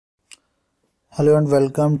Hello and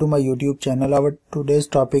welcome to my YouTube channel. Our today's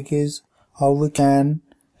topic is how we can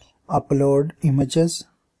upload images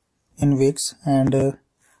in Wix and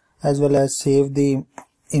as well as save the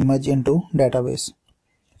image into database.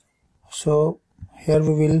 So here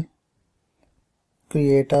we will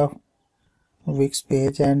create a Wix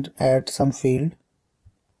page and add some field.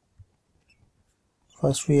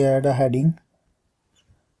 First we add a heading,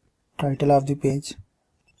 title of the page,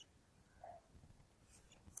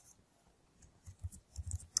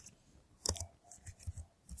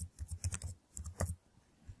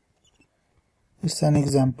 it's an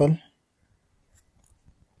example.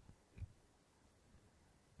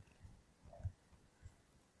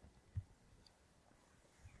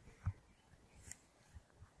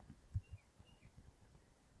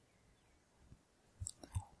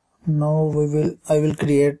 Now I will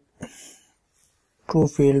create two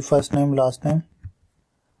field, first name, last name,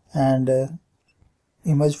 and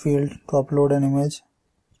image field to upload an image.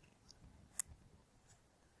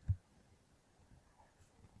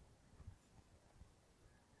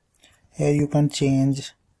 Here you can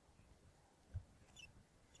change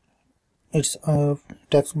its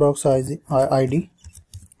text box ID,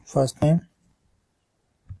 first name.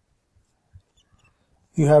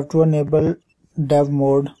 You have to enable dev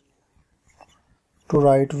mode to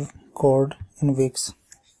write code in Wix.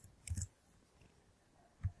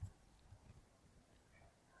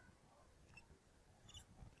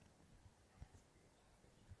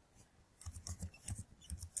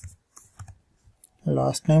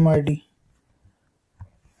 Last name ID.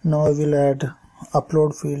 Now I will add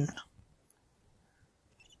upload field,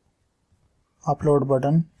 upload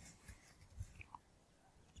button.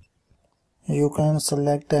 You can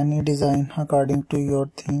select any design according to your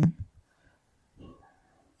theme.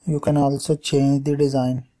 You can also change the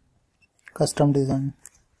design, custom design.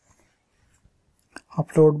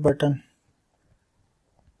 Upload button.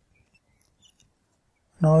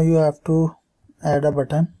 Now you have to add a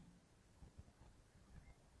button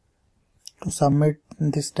to submit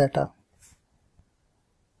this data.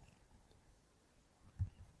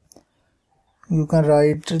 You can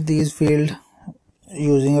write these fields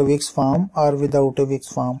using a Wix form or without a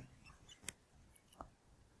Wix form.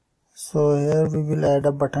 So here we will add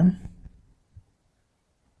a button.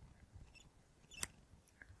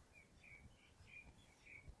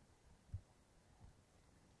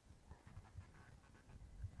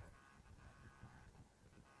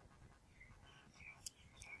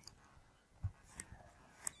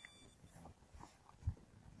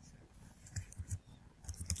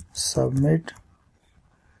 Submit.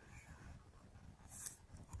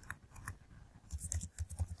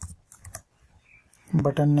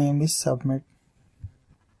 Button name is submit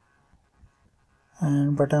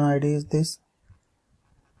and button ID is this.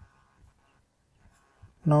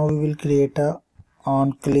 Now we will create a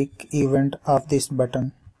on click event of this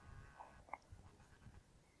button.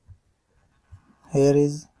 Here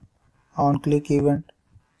is on click event.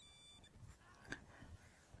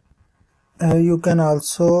 You can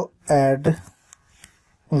also add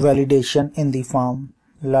validation in the form,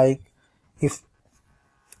 like if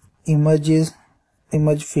image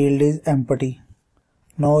field is empty,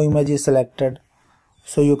 no image is selected,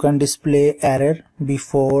 so you can display error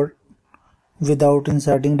before. Without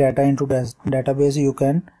inserting data into database, you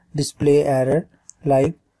can display error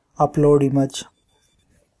like upload image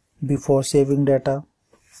before saving data.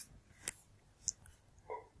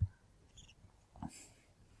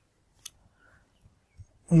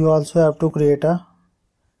 You also have to create a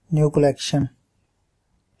new collection.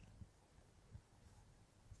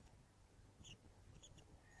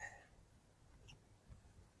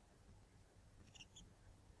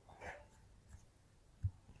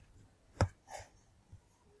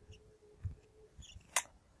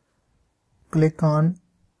 Click on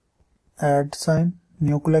add sign,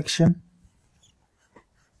 new collection.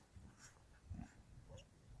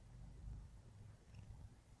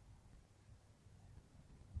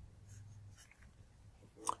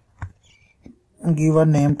 Give a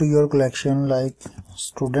name to your collection like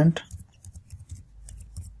student,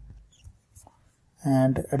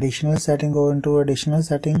 and additional setting, go into additional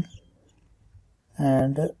setting,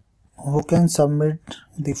 and who can submit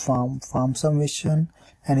the form submission.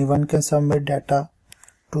 Anyone can submit data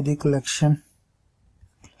to the collection,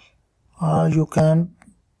 or you can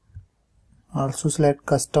also select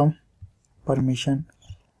custom permission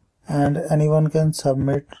and anyone can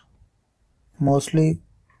submit. Mostly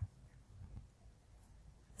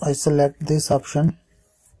I select this option.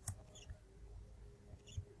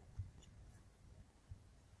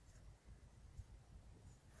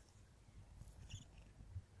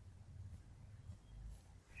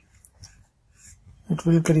 It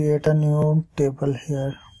will create a new table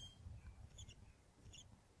here.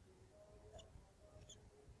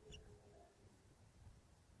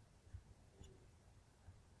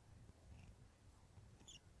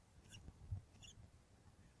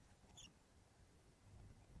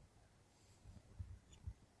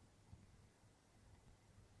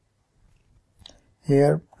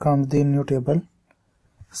 Here comes the new table,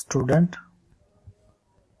 student.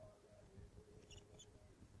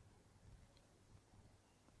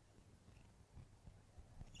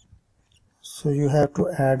 So you have to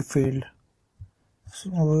add field.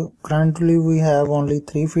 So currently we have only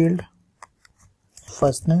 3 fields.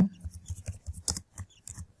 First name.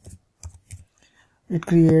 It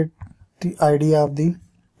creates the ID of the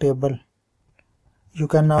table. You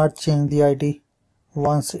cannot change the ID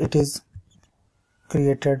once it is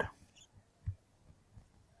created.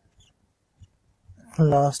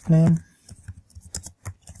 Last name.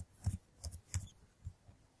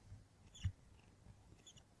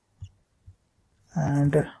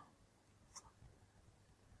 And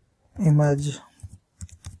image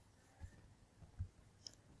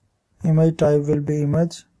type will be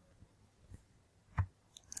image.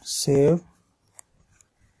 Save.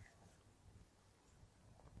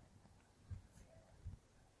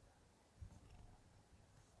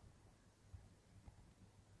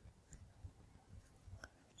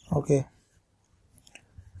 Okay,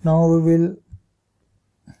 now we will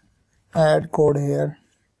add code here.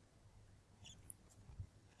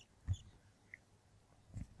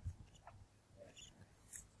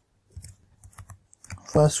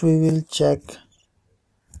 First we will check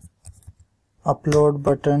upload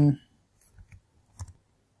button.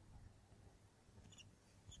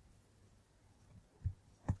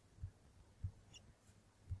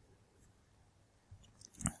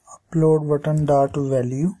 Upload button dot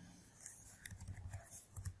value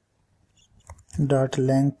dot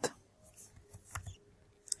length.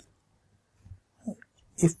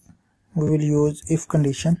 If we will use if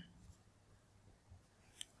condition,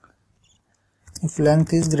 if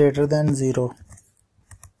length is greater than 0.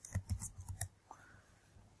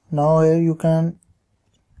 Now here you can,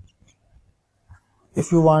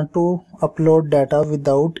 if you want to upload data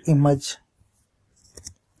without image,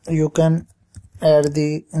 you can add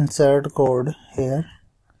the insert code here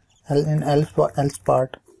in else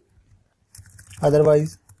part.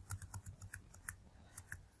 Otherwise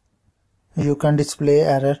you can display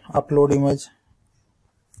error upload image.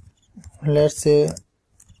 Let's say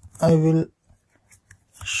I will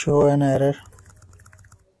show an error.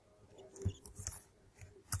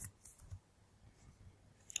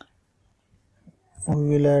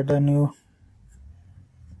 We will add a new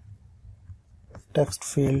text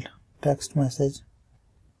field, text message.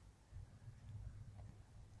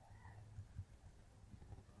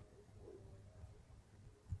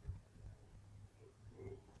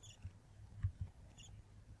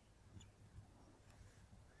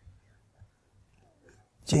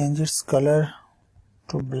 Change its color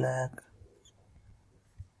to black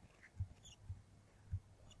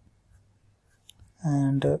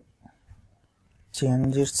and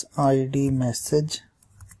change its ID message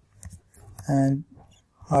and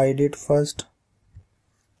hide it first.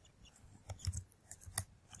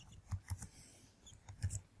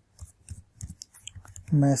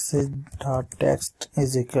 Message.text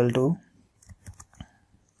is equal to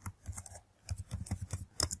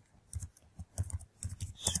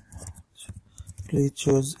please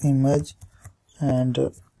choose image and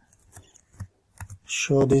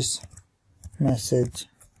show this message,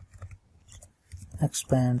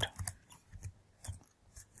 expand.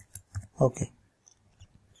 Okay,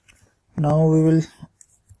 now we will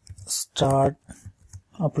start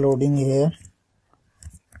uploading here.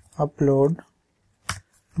 Upload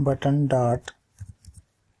button dot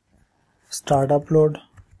start upload,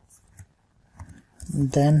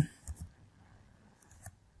 then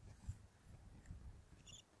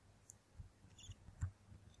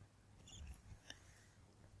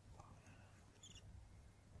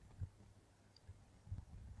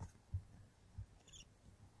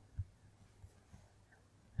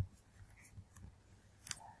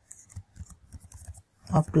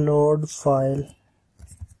upload file.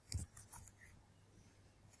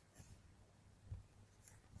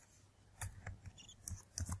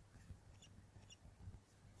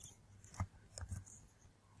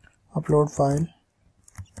 Upload file.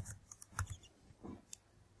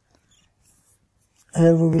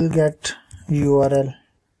 Here we will get URL,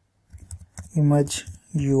 image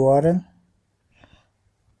URL,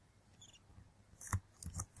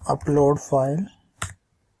 upload file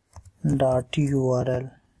dot URL.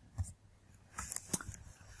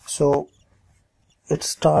 So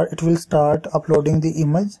it will start uploading the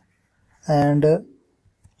image, and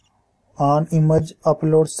on image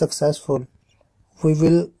upload successful,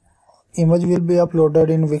 image will be uploaded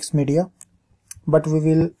in Wix Media, but we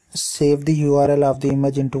will save the URL of the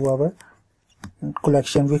image into our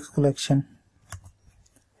collection, Wix collection.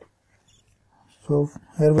 So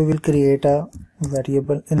here we will create a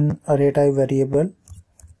variable in array type variable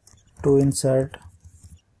to insert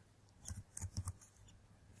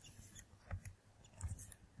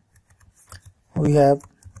we have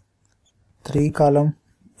 3 column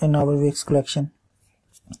in our Wix collection,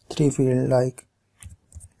 3 field like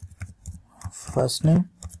first name.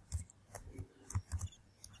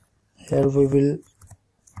 Here we will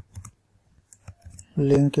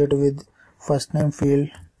link it with first name field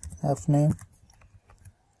f name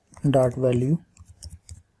dot value,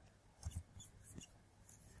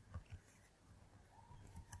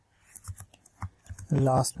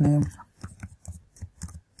 last name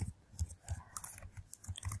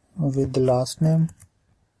with the last name,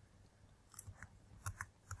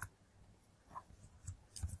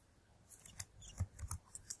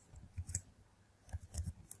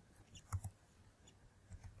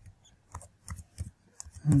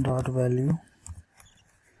 dot value,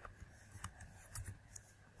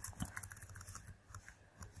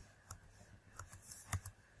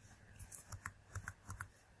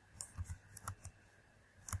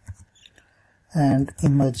 and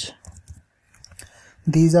image.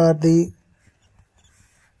 These are the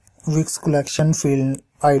Wix collection field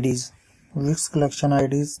IDs. Wix collection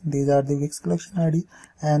IDs. These are the Wix collection ID,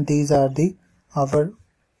 and these are the our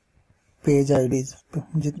page IDs.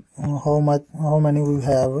 How many we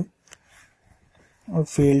have a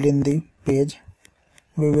field in the page.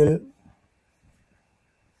 We will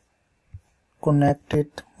connect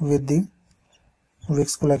it with the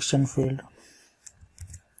Wix collection field.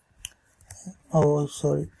 Oh,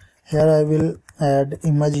 sorry. Here I will add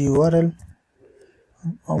image URL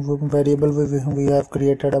variable we have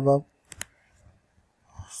created above.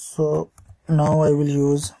 So now I will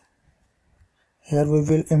use, here we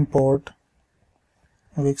will import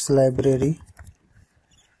Wix library,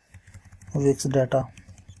 Wix data.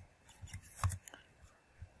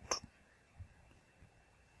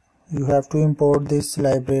 You have to import this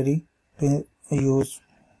library to use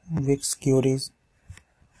Wix queries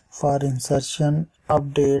for insertion,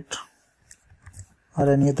 update, or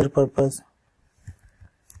any other purpose.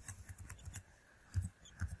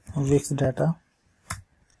 Wix data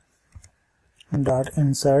dot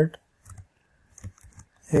insert.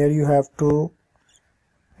 Here you have to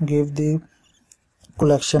give the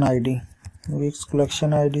collection ID, Wix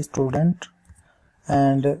collection ID student,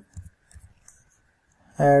 and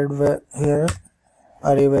add here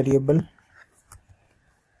array variable,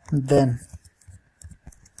 then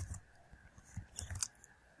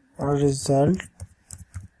result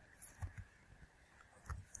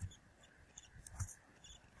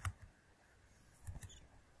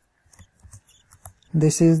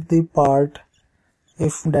this is the part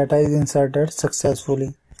if data is inserted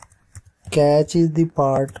successfully. Catch is the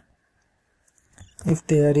part if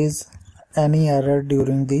there is any error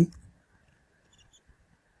during the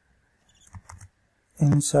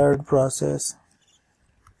insert process.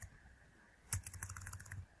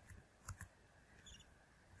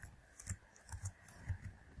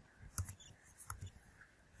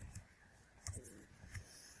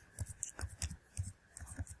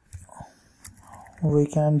 We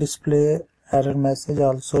can display error message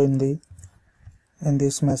also in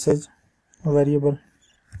this message variable.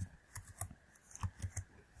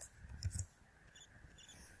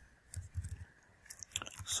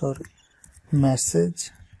 Sorry,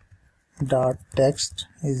 message dot text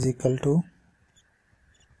is equal to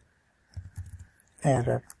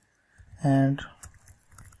error, and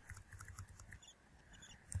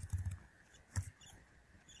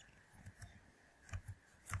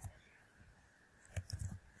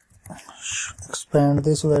expand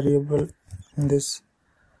this variable in this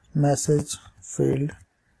message field,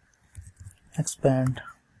 expand,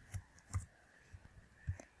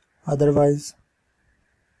 otherwise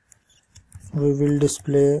we will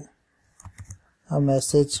display a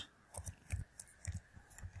message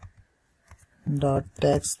dot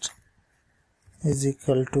text is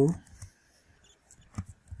equal to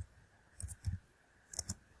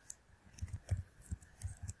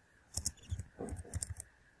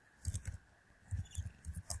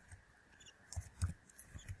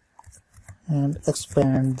and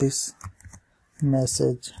expand this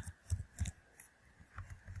message,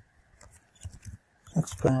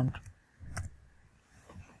 expand.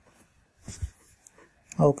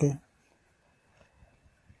 Okay,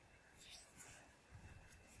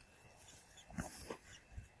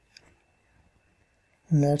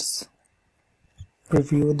 Let's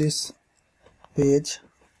preview this page.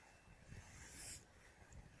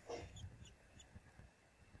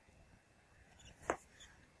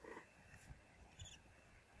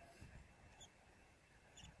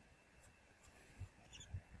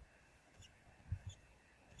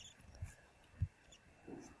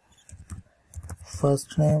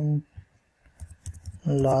 First name,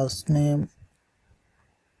 last name,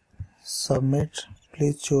 submit.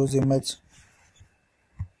 Please choose image.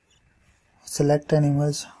 Select an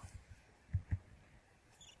image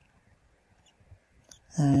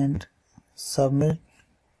and submit.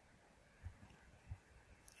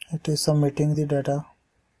 It is submitting the data.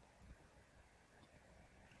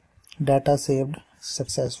 Data saved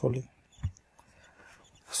successfully.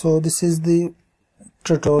 So this is the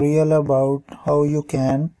tutorial about how you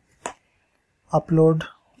can upload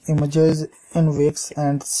images in Wix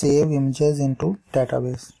and save images into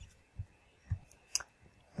database.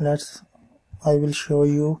 I will show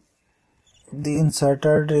you the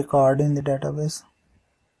inserted record in the database.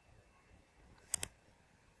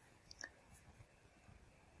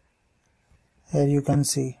 Here you can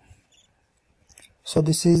see. So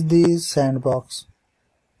this is the sandbox.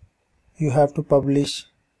 You have to publish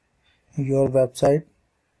your website.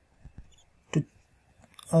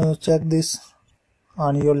 To check this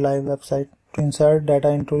on your live website, to insert data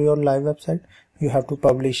into your live website, you have to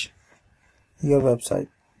publish your website.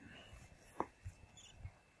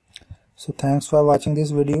 So thanks for watching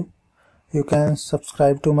this video. You can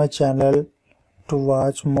subscribe to my channel to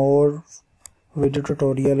watch more video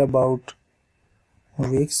tutorial about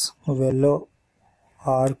Wix, Velo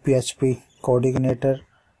or PHP, Coordinator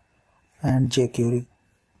and jQuery.